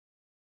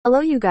Hello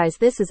you guys,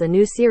 this is a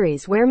new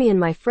series where me and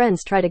my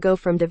friends try to go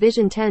from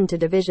Division 10 to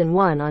Division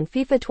 1 on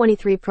FIFA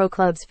 23 Pro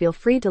Clubs. Feel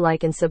free to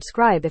like and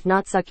subscribe, if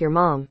not suck your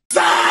mom.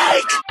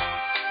 Psych!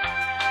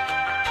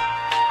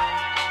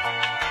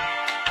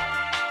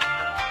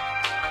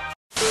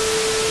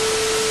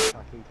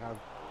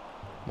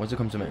 Why does it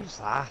come to me? Who's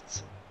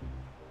that?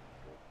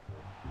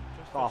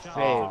 Oh, Finn,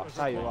 I'll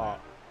tell you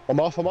what. I'm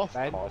off.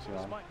 Ben?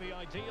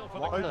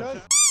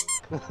 Okay.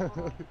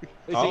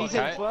 It's easy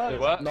to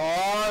work.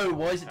 No,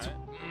 why is it?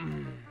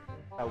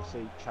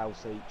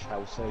 Chelsea. Going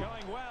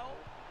well.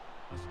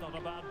 That's not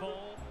a bad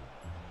ball.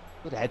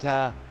 Good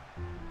header.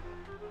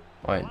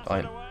 I've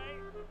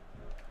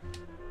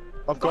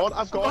gone.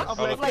 I've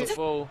led it.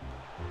 Ball.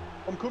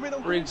 I'm coming.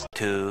 Reegs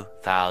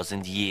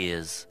 2,000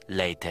 years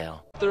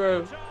later.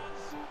 through.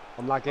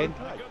 I'm lagging.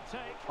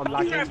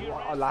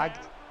 I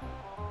lagged.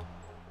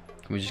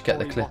 Can we just get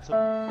the clip?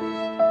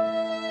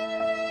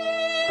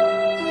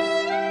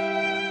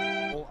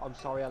 Oh, I'm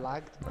sorry I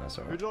lagged. That's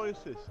Who alright. did I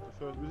assist? The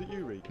first, was it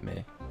you, Reeg?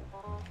 Me.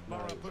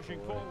 Borough pushing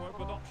forward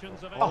with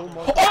options Oh available.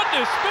 my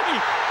Goodness me!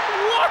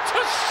 What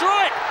a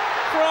strike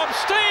from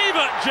Steve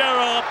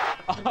Gerrard!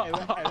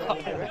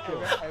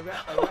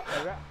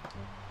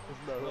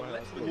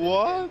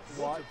 What?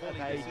 What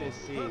they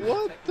just did.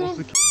 What the f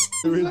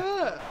is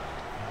that?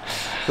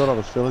 God, I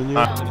was feeling you.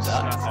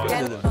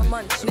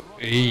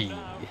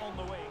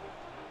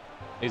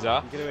 He's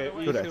up.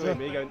 Good effort.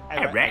 Me going,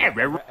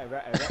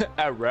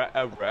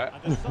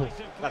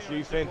 That's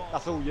you, Finn.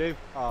 That's all you.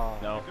 Oh.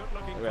 No,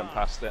 we went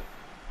past it.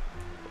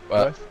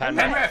 What?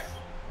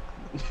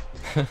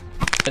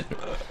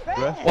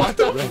 What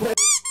the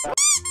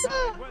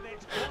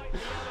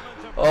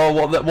Oh,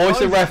 what is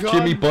the ref?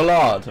 Jimmy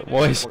Bullard?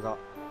 What is... Oh my God.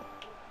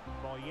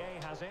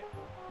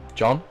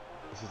 John?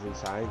 This is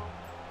insane.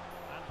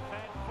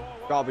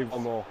 Gotta be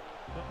one more.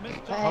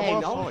 Hey,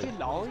 no, offside?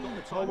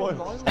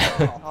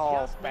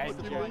 Oh,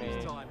 Benjamin.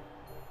 I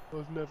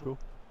was never.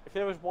 If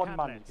there was one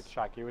man you could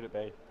shag, who would it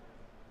be?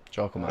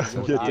 Jackal.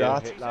 Your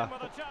dad.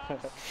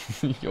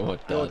 Your Your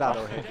dad. dad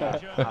or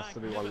Hitler has to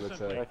be one of the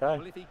two. Okay.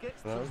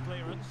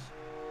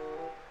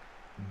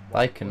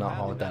 They cannot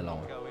hold that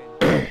long.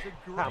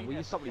 Cam, will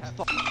you stop with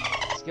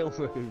these skill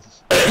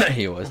moves?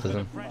 He always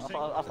doesn't. That's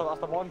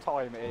the one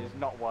time it is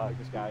not work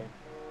this game.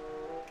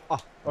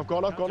 I've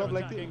gone. I've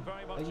legged it.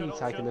 Are you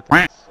taking the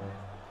piss?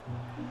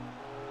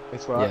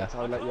 It's worked, Yeah.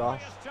 I'll let you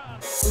off.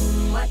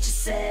 What you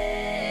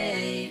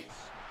say?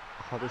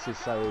 Oh, this is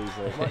so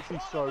easy. I'm actually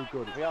so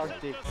good. We are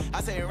deep.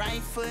 I say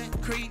right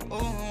foot creep,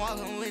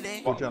 walking with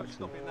it. Oh,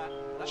 Jackson.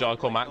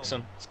 Jackal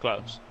Maxon. It's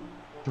close.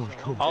 George,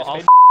 come.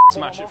 I'll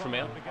smash it from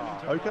here.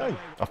 Okay.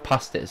 I've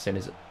passed it as soon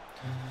as it...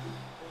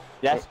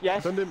 Yes.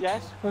 Send him.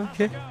 Yes.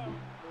 Okay.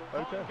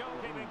 Okay.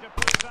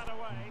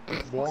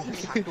 What?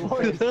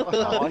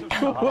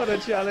 What a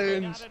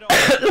challenge.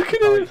 Look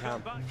at him!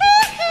 Cam. I'll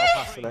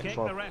pass the next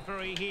one.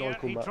 I'll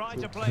come back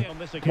to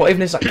it. What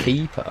even is that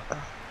keeper?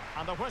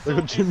 Look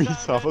at Jimmy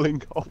Savile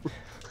goal.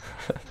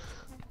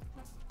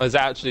 Is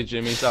that actually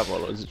Jimmy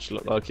Savile or does it just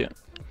look like it?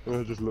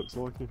 It just looks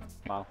like him.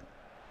 Wow.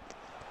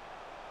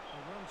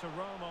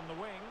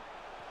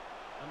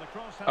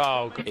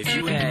 Oh, good. If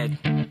you had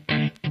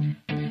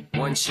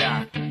one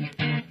shot,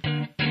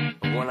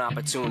 one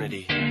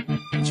opportunity,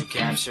 would you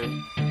capture it?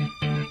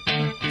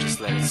 Just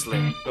let it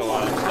slip.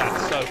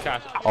 That's so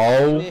cash.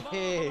 Oh.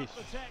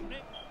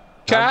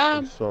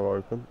 Cam! It's so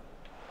open.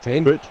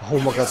 Finn? Twitch. Oh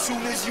my God.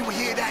 Soon as you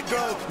hear that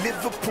girl,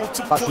 Liverpool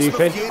to That's you,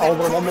 Finn. Oh,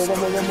 one more.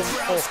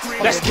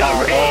 Let's go,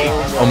 Reeg!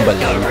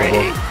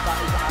 Unbelievable.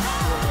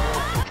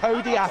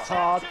 Cody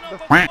Attard, the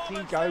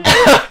f***ing goat.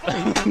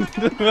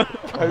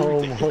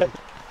 Oh my.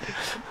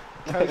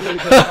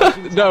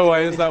 No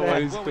way is that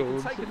what he's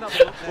called.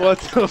 What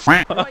the f***?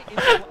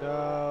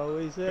 No,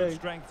 we sing.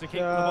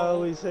 No,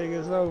 we sing.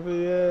 It's not for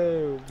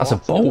you. That's a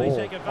ball.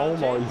 Oh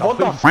my God. What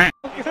the f***?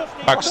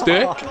 Back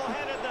stick.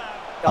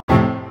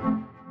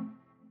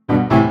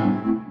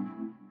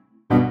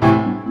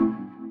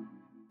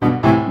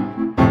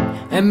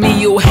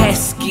 Emil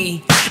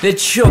Heskey, the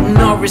Chuck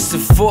Norris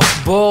of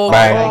football.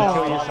 Bang.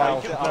 Kill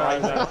yourself.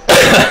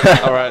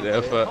 Alright,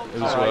 yeah, but it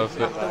was worth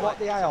it. After what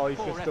the AI's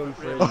just done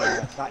for him,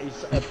 that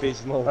is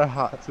abysmal. I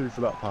had to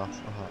for that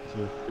pass. I had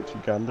to. It's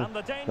Uganda.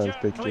 Name's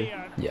Big G.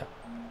 Yeah.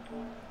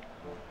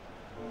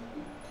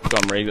 Go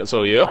on, Reeg, that's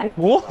all you.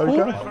 What?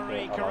 Okay.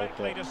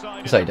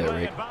 That's how you do it,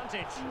 Reeg. Wow,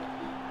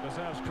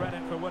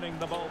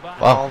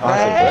 Wow,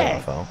 that's a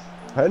great foul.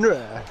 Henry.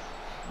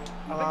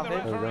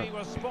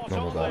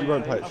 You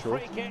won't play it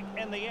short.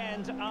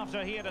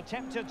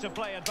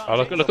 Oh,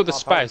 look at the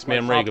space me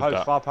and Reeg have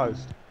got. Far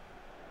post.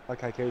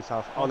 Okay, kill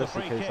yourself.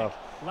 Honestly, kill yourself.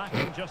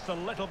 Lacking just a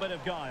little bit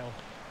of guile.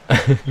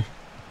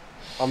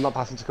 I'm not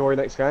passing to Corey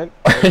next game.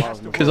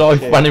 Because I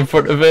ran in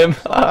front of him.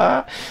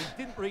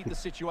 He didn't read the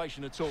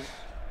situation at all.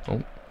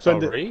 Oh,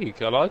 Send it.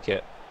 Reeg, I like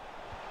it.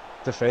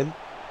 To Finn.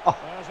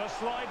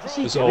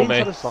 It's all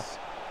me.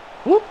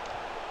 Whoop.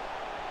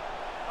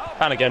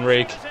 And again,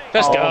 Reeg.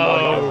 Let's go.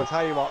 I'll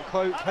tell you what,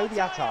 Cody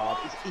Attard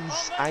is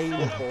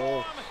insane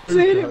ball. He's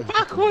hitting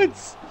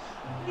backwards.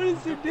 What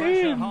is he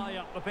doing? High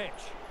up the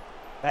pitch.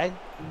 Bang,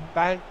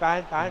 bang,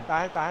 bang, bang,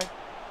 bang, bang.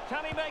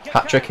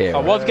 Hat trick here. I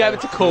was giving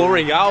it to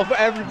Corey. Out of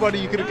everybody,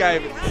 you could have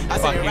gave it to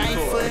fucking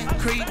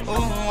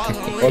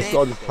Corey.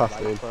 I'll just pass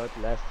it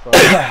in. Left foot.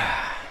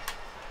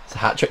 It's a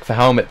hat trick for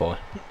helmet boy.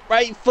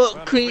 Right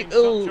foot creep.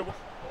 Ooh.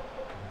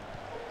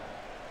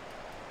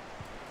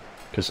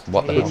 Because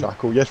what the Good hell?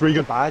 tackle. Yes,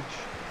 Regan. Badge.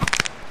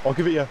 I'll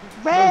give it you.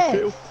 Red. No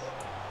kill.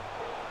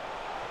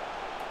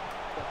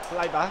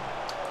 Play back.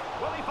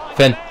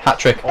 Finn, hat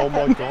trick. Oh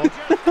my god.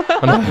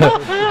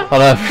 I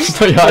know,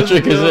 it's not your hat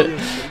trick, is it?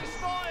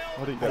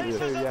 I didn't get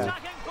this. Yeah.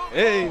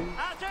 Hey.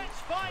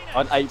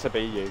 I'd hate to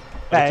be you.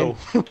 Bang.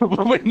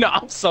 We're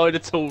not outside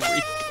at all,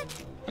 Reeg.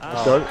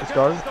 Let's go. Let's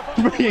go.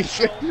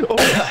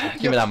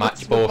 Give me that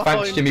match ball.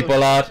 Thanks, Jimmy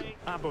Bullard.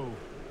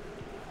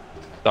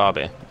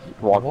 Derby.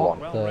 What? the...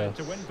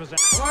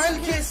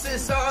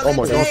 Oh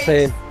my god.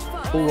 Clean.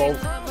 Full roll.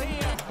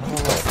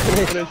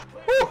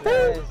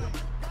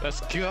 Let's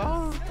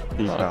go.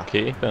 He's back.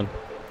 Keeping.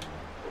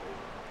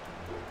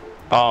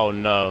 Oh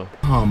no.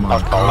 Oh my Oh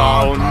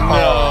god.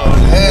 no.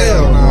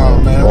 Hell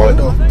no, man. What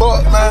the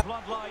fuck, man?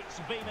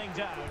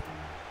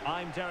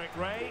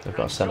 They've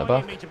got a centre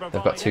back.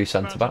 They've got two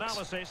centre backs.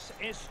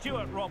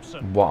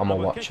 What am I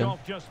watching?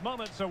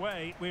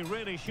 We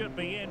really should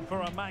be in for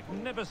a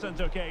magnificent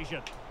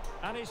occasion.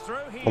 And he's through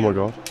here. Oh my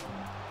god.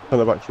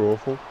 Centre backs are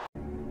awful.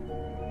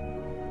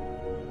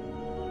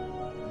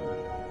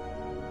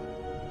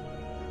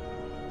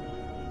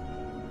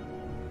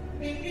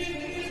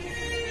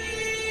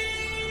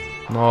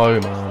 No,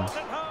 man.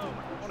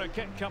 What a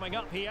kick coming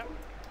up here.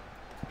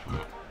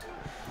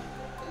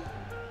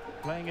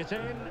 Playing it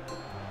in.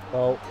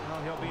 Oh.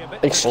 Well, he'll be a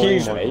bit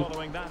Excuse me.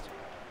 following that.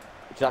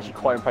 Which is actually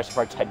quite impressive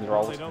for a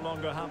 10-year-old. They no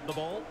longer have the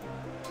ball.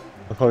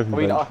 I can't even I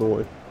mean, bench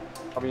 40.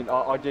 I mean,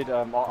 I did,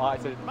 I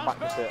had to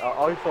practice it.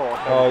 I thought...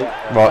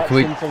 Oh. Right, can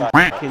we... From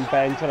fucking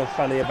Ben trying to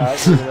fanny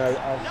about, you know,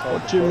 outside.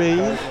 What do you mean?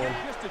 Just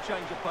a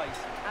change of pace,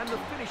 and the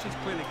finish is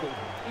clinical.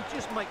 He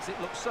just makes it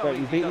look so Right,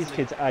 you easy, beat these doesn't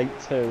kids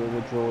 8-2 and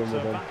we're drawing So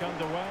with them. back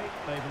underway.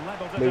 They've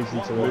levelled it Losing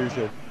at to 1-1.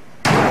 Losing.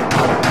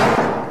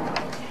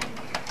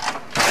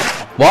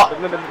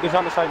 What? These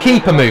aren't the same-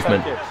 Keeper they're not the same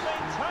movement. kids.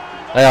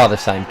 They are the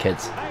same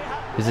kids.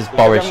 This is You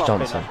Boris haven't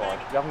got Finn, Johnson. that's why.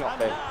 You haven't got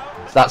Finn.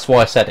 That's why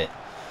I said it.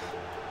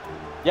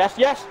 Yes,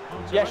 yes!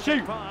 Yes,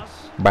 shoot!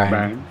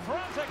 Bang.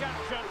 Frantic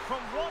action from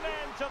one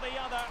end to the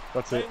other.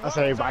 That's it. I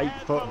say right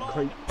foot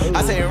creep.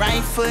 I say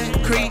right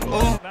foot creep.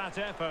 Ooh. That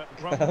effort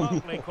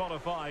remotely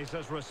qualifies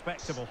as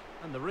respectable.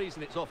 And the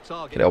reason it's off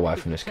target. Get it away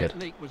is from the this kid.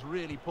 Technique was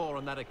really poor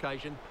on that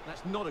occasion.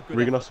 That's not a good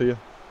Regan, I effort. see you.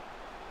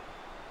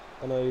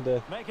 I know you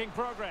do. Making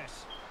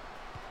progress.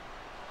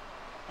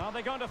 Are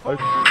they going to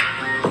Okay.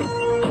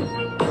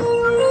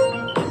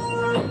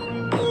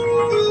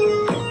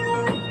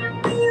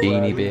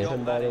 Beanie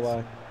beard. By the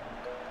way.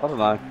 I don't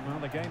know. Well,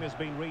 the game has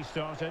been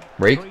restarted.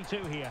 Reeg?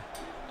 3-2 here.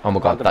 Oh my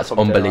god, that's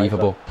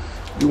unbelievable.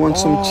 You want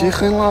some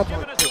chicken, lad?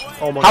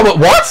 Oh my How? god.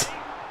 What?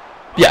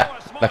 Yeah.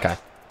 Okay.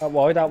 Out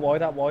wide, out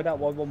wide, out wide, out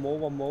wide. One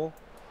more.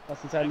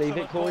 That's the time. Leave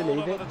it, Corey,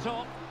 leave it.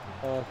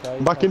 Okay.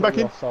 Back in, I thought back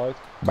you in. were offside.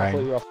 I Bang.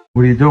 thought you were off.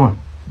 What are you doing?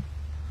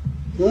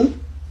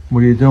 What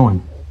are you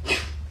doing?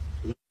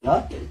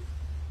 Nothing.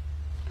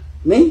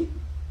 Me?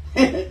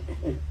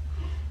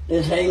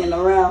 Just hanging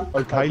around.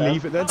 Okay,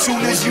 leave it then. Soon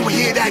as you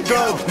hear that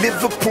go,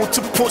 Liverpool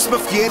to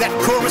Portsmouth, yeah, that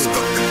chorus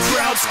got the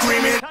crowd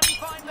screaming.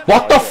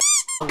 What the f?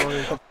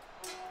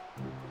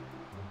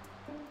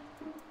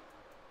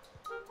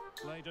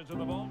 Later to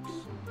the box.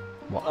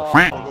 What the Oh f?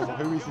 my god,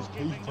 who is this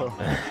keeper?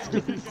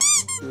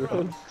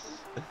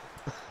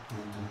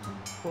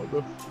 What the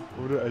f?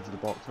 We're at the edge of the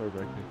box over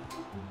here.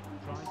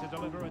 Trying to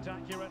deliver it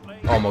accurately.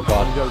 Oh my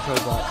god. Don't turn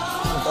back.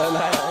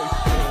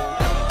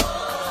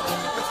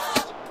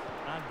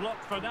 And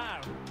blocked for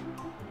now.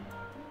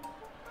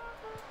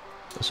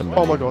 That's Oh my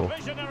unbelievable. god.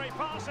 Visionary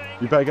passing.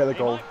 You better get the He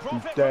goal. might You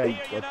profit dare, from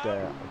the I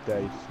dare, I dare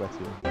you to sweat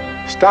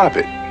it. Stop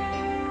it.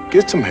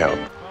 Get some help.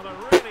 Well, a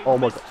really Oh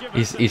my god.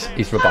 mischievous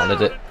He's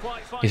rebonded it.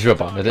 He's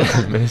rebonded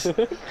it. Miss.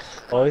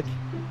 Oi.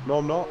 No,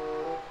 I'm not.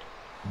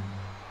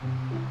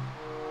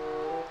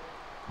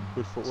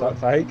 Good Is footwork.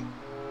 that fake?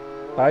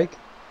 Fake?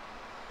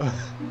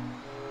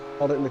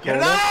 Hold it in the corner.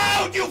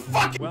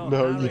 Well, No,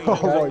 Harry oh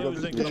was my god,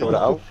 losing you the showed it ball.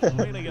 out.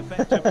 Really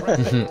effective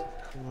pressing.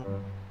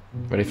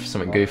 Ready for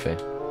something goofy?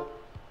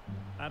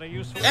 And a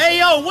useful Hey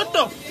yo, what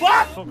the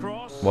fuck?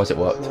 cross. Why has it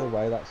worked? No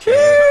way, that's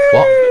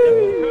What?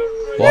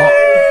 What?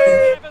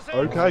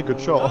 Okay, good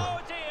shot. Oh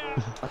dear.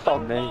 That's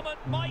not me.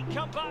 Moment might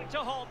come back to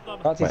haunt them.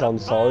 That's his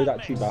onside,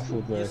 actually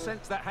baffled me. You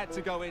sense that had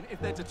to go in if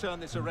they're to turn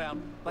this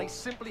around. They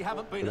simply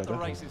haven't been at the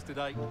races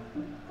today.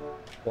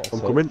 What a I'm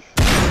touch. coming.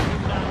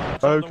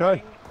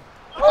 Okay.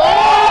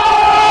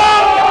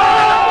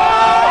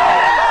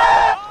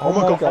 Oh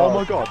my god, oh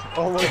my god,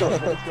 oh my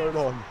god, what's going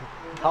on?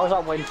 How's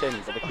that went in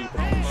for the keeper?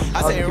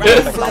 I say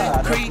right foot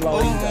That's creep.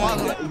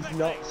 blind, Ooh. he's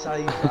not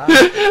saying that.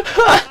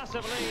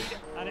 Massive lead,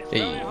 and it's Hey.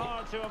 very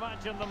hard to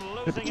imagine them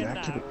losing it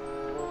now.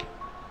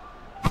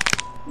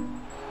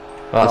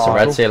 Well, that's a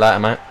red. Oh. See you later,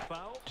 mate.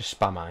 Foul. Just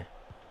spam eye.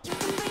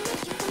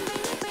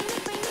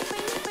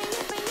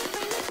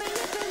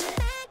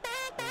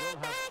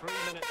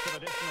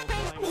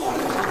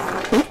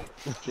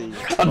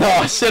 Oh, no,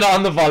 I shit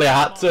on the volley,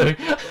 I had to.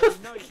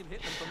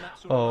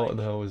 Oh, what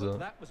the hell was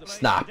that?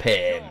 Snap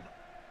him.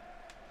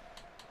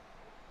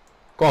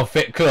 Go on,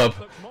 fit club.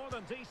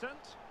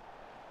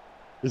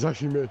 He's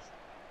actually missed.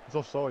 He's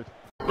offside.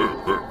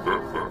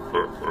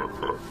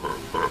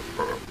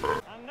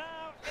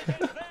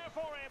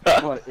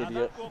 What an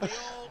idiot.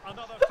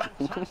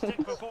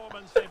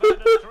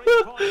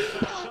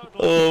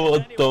 Oh,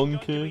 what a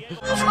donkey.